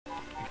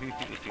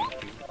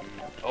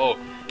Oh,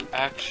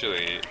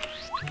 actually,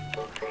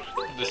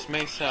 this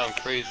may sound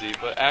crazy,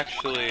 but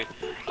actually,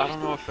 I don't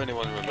know if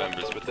anyone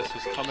remembers, but this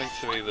was coming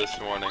to me this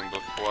morning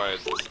before I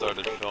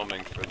started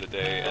filming for the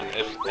day, and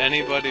if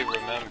anybody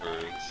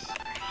remembers,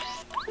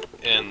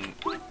 in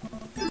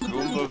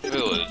Goomba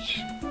Village,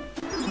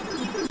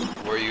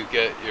 where you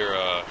get your,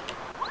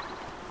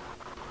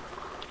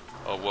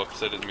 oh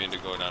whoops, I didn't mean to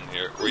go down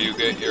here, where you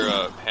get your,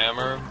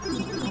 hammer,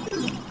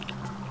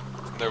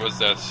 there was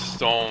that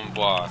stone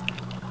block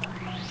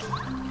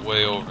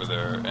way over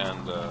there,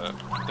 and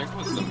I think it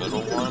was the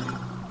middle one.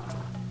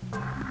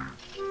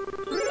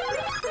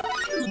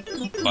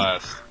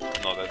 Last.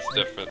 No, that's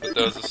different. But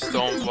there was a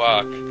stone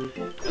block,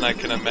 and I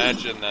can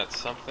imagine that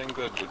something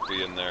good would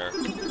be in there,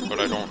 but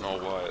I don't know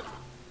what.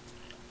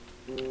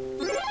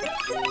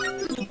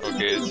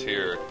 Okay, it's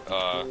here.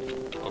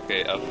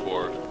 Okay,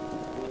 F4.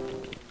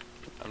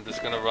 I'm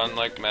just gonna run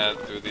like mad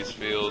through these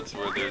fields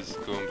where there's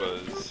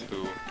Goombas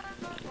who...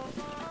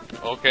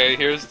 Okay,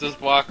 here's this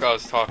block I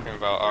was talking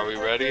about. Are we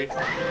ready?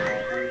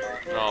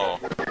 No.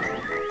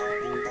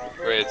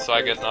 Great, so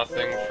I get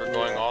nothing for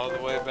going all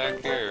the way back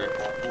here.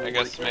 I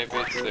guess maybe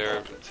it's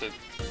there to...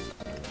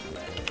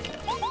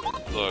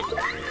 Look,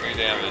 3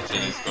 damage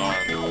and it's gone.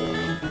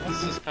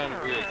 This is kind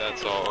of weird,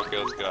 that's all. Okay,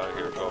 let's get out of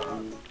here.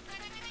 Go.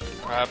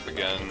 Crap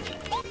again.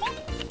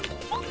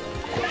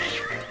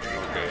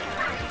 Okay.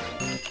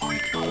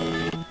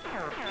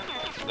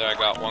 There, I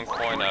got 1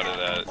 coin out of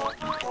that.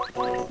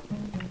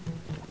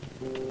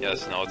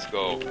 Yes, now let's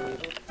go.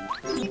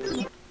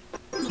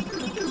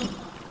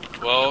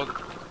 Well,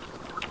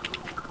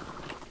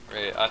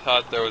 great, I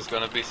thought there was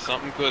gonna be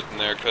something good in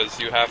there, cause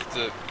you have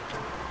to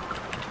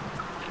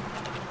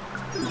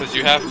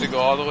go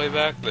all the way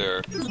back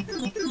there.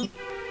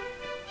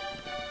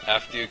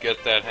 After you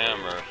get that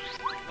hammer.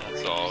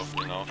 That's all,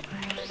 you know.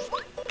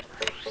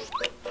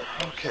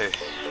 Okay.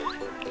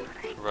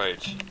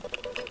 Right.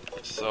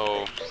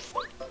 So,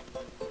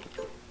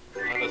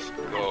 let us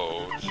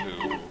go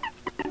to...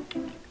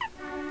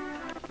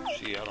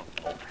 Gee, I don't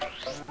know.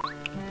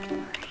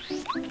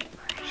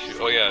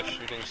 Oh yeah,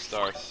 Shooting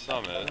Star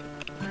Summit.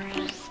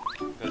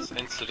 Because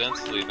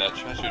incidentally, that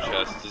treasure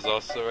chest is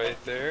also right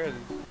there, and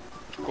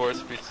of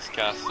course Peach's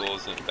Castle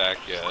isn't back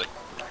yet.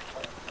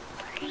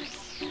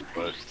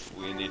 But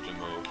we need to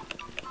move.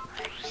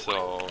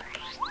 So,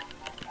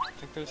 I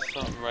think there's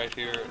something right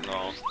here.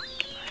 No.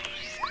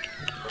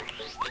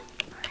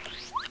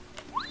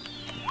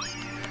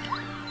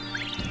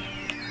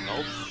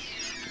 Nope.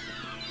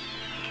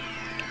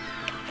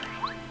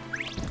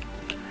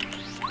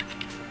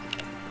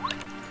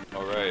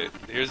 Alright,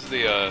 here's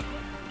the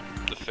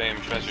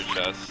famed treasure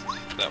chest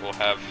that will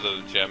have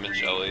the gem and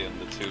jelly and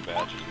the 2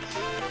 badges.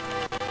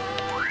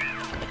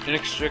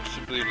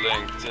 Inextricably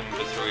linked in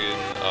between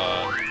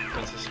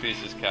Princess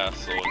Peach's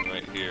Castle and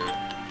right here.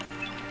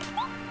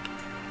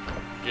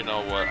 You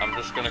know what, I'm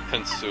just gonna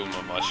consume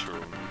a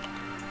mushroom.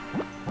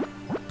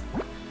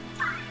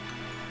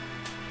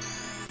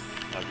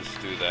 I'll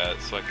just do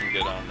that so I can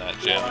get on that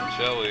jam and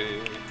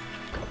jelly.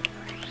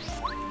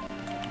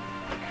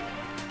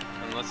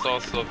 And let's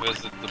also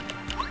visit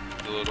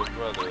the little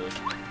brother.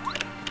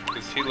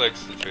 Because he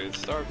likes to trade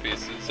star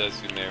pieces,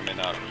 as you may or may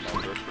not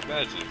remember, for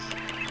badges.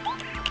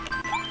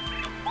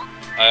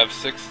 I have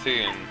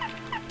 16.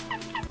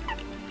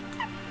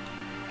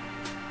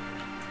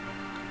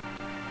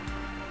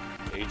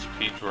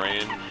 HP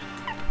drain.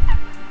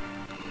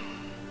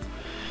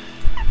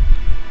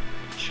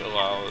 Chill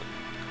out.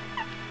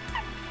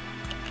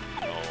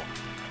 No.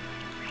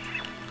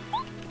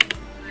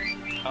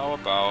 How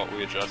about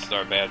we adjust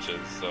our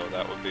badges, so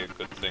that would be a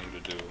good thing to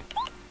do.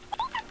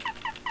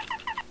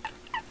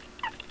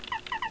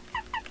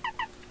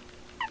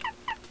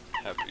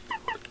 Happy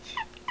Court.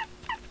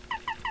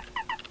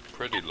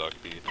 Pretty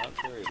lucky. Not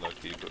very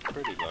lucky, but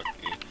pretty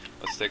lucky.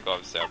 Let's take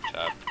off Zap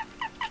Tap.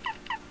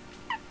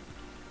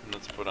 And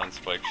let's put on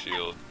Spike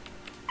Shield.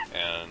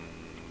 And...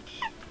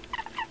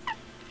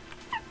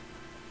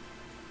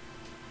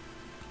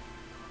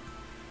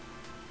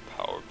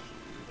 Power.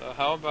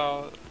 How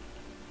about...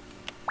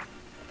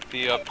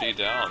 D up, D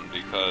down,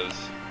 because...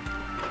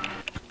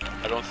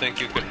 I don't think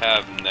you could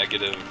have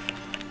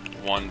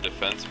 -1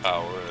 defense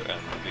power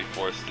and be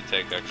forced to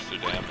take extra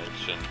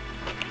damage, and...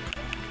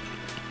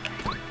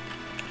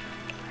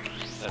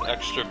 that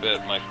extra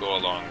bit might go a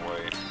long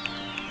way.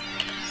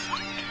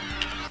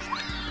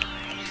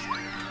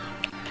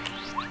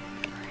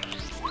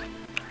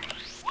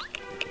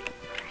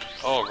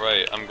 Oh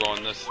right, I'm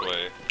going this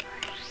way.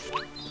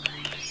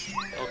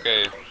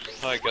 Okay,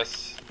 I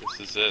guess this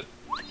is it.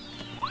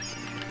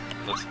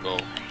 Let's go.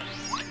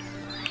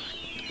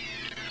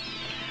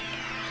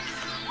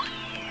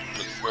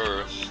 But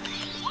first,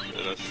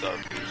 get a star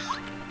piece.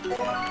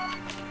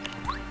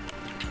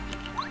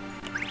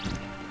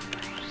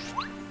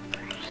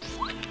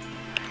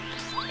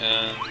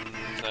 And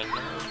I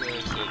know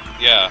there's a...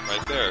 yeah,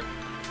 right there.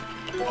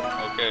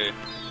 Okay.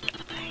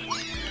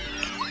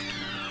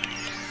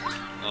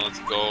 Now let's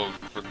go,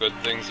 for good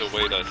things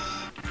await us.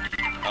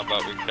 How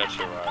about we catch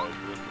a ride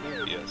with the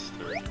PS3?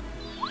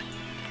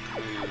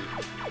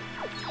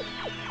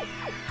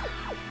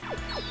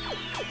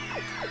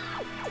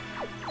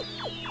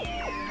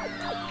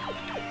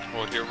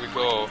 Well, here we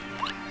go.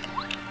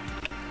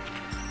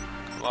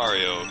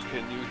 Mario,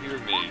 can you hear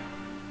me?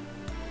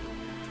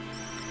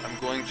 I'm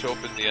going to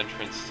open the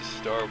entrance to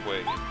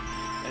Starway.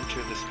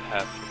 Enter this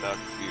path without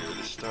fear.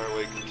 The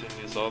Starway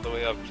continues all the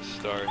way up to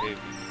Star Haven.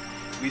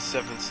 We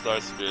 7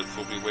 Star Spirits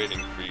will be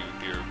waiting for you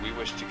here. We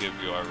wish to give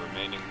you our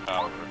remaining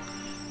power.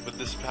 With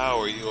this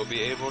power, you will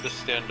be able to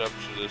stand up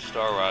to the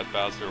Star Rod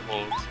Bowser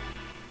holds.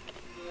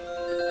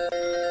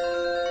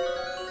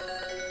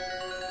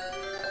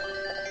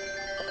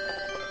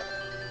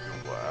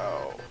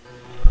 Wow.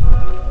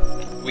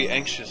 We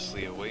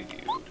anxiously await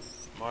you.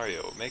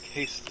 Mario, make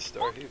haste to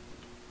Star Haven.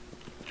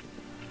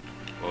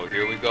 Well,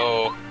 here we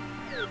go.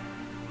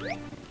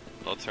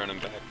 I'll turn him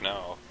back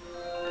now.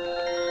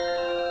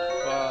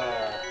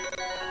 Wow.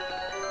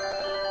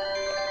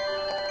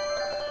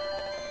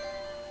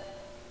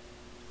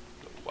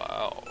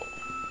 Wow.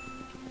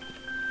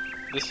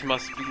 This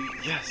must be...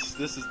 Yes,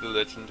 this is the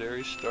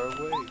legendary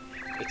Starway.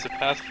 It's a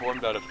path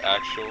formed out of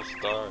actual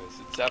stars.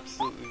 It's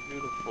absolutely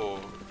beautiful.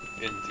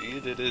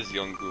 Indeed it is,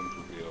 young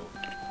Goombario.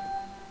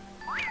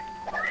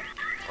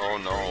 Oh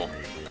no.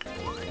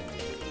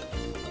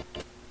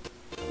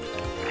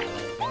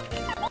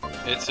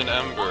 It's an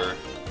ember.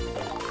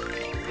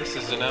 This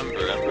is an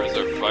ember. Embers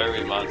are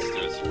fiery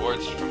monsters,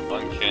 forged from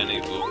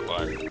uncanny blue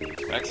fire.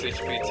 Max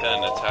HP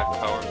 10, attack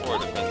power 4,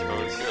 defense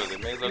power 0. They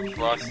may look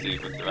frosty,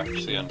 but they're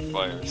actually on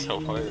fire, so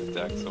fire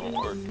attacks won't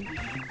work.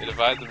 They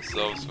divide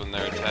themselves when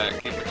they're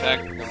attacked. Keep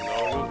attacking them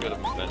though, you'll get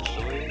them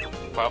eventually.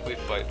 Probably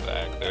fight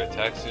back. Their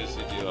attacks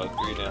usually deal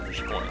 3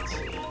 damage points.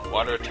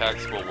 Water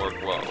attacks will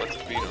work well. Let's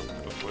beat them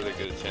before they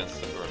get a chance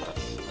to burn us.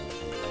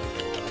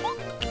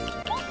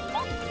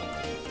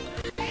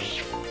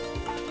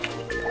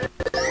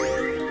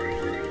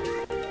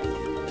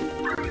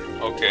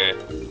 Okay.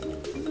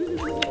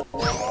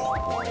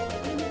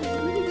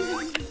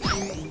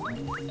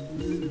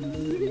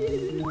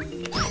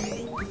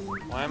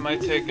 Why am I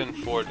taking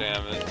 4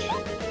 damage?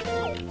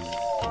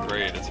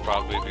 Great, it's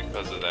probably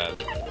because of that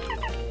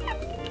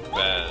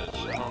badge.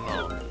 I don't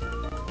know.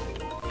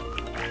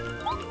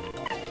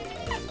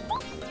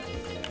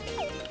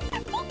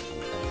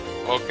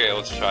 Okay,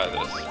 let's try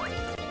this.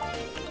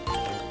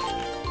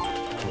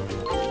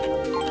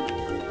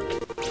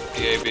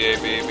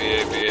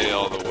 BA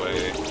all the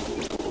way.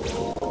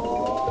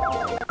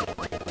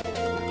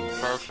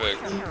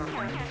 Perfect.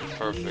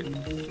 Perfect.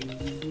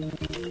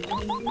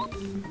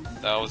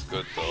 That was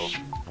good though.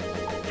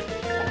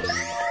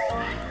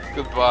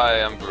 Goodbye,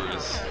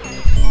 Embers.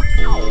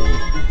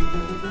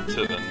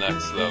 To the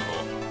next level.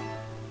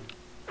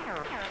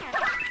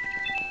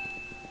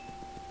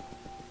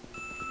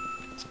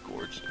 It's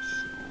gorgeous.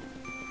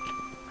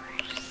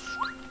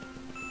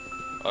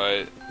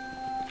 Alright.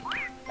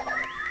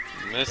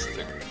 Missed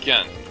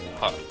again.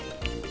 Huh.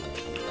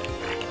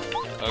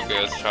 Okay,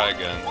 let's try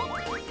again.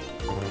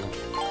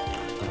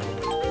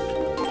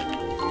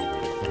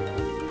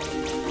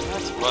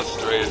 That's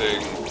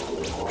frustrating.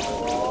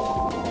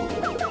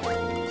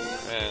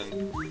 Man.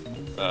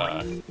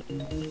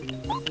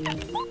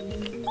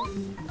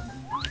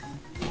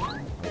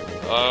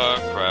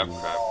 Crap.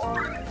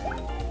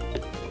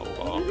 Oh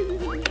well.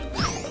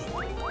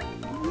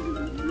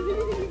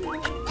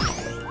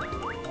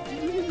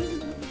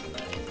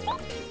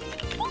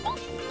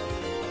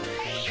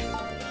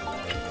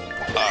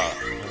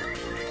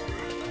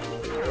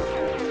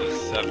 Just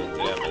 7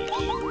 damage.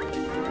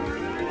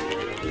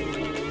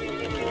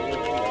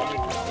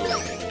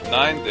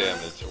 9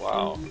 damage,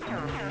 wow.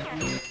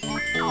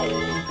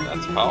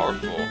 That's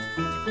powerful.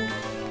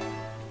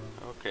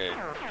 Okay.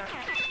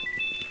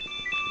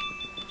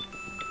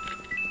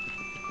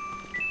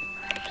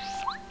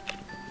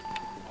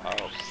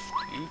 Wow,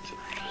 beautiful.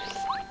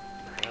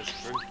 That's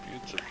very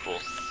beautiful.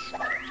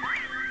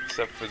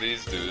 Except for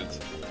these dudes.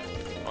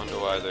 Wonder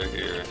why they're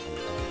here.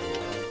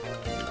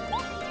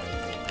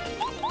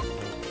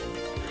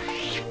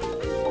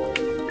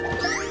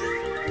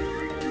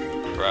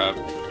 Crap.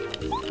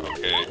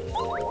 Okay.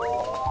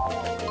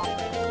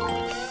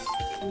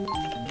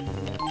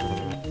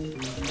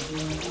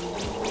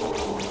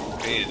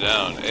 B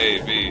down.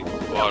 A, B.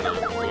 Water.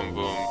 Boom,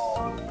 boom.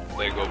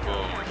 They go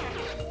boom.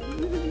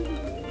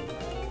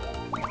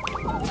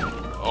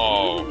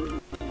 Oh.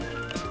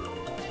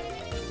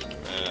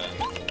 Man.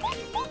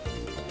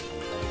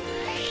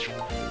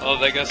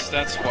 Well, I guess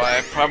that's why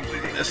I probably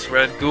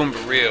misread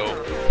Goombario.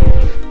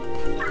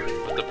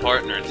 But the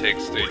partner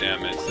takes 3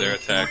 damage. Their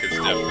attack is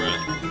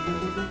different.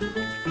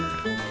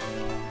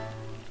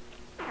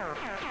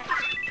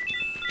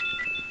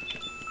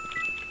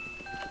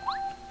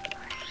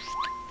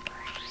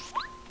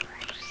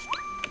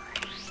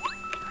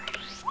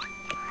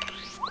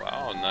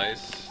 Wow,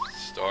 nice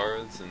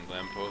stars and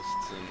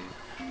lampposts,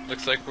 and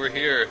looks like we're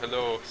here.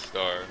 Hello,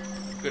 star.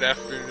 Good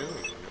afternoon,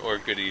 or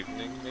good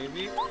evening,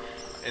 maybe?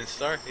 In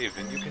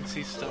Starhaven, you can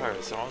see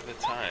stars all the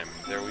time.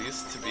 There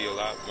used to be a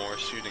lot more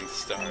shooting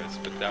stars,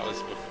 but that was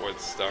before the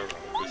Star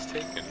Rock was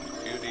taken.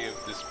 The beauty of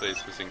this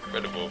place was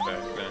incredible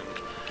back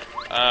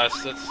then.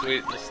 Such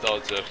sweet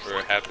nostalgia for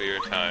a happier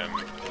time.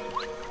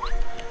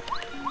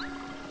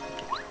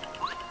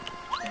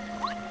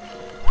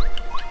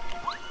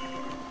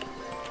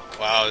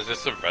 Wow, is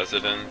this a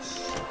residence?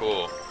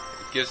 Cool.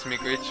 It gives me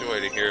great joy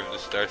to hear of the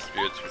Star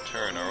Spirit's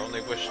return. Our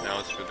only wish now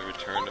is for the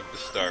return of the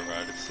Star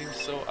Rod. It seems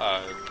so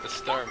odd. A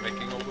star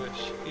making a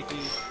wish.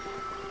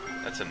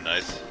 That's a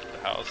nice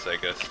house, I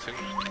guess, too.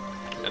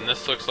 And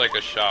this looks like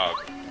a shop.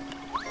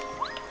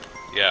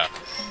 Yeah.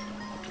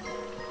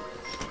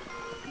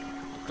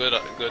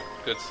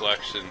 Good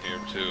selection here,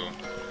 too.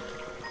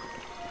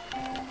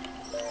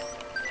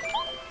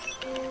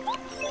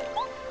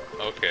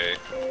 Okay.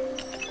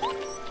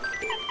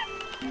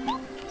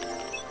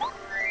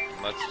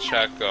 Let's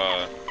check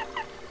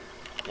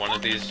one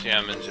of these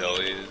jam and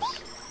jellies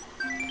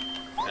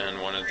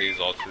and one of these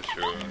ultra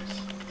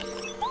shrooms,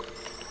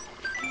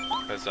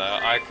 because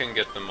I can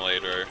get them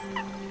later.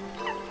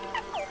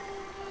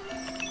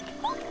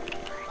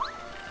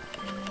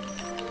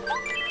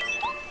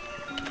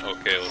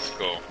 Okay, let's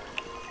go.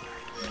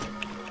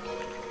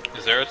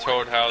 Is there a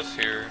Toad house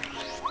here?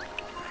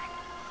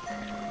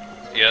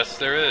 Yes,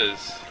 there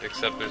is,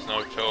 except there's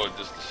no Toad,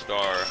 just a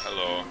star.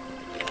 Hello.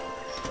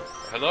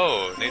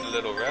 Hello, need a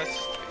little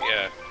rest?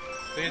 Yeah,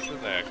 please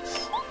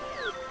relax.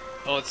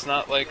 Oh, it's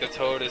not like a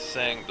Toad is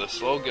saying the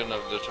slogan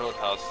of the Toad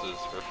House is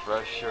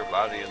refresh your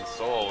body and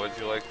soul. Would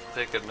you like to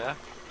take a nap?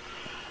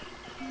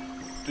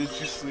 Did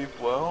you sleep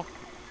well?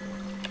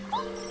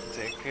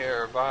 Take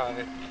care,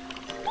 bye.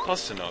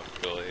 Close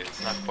enough, Billy.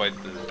 It's not quite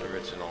the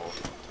original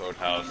Toad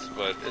House,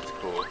 but it's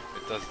cool.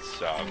 It does its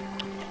job.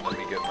 Let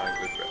me get my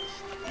good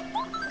rest.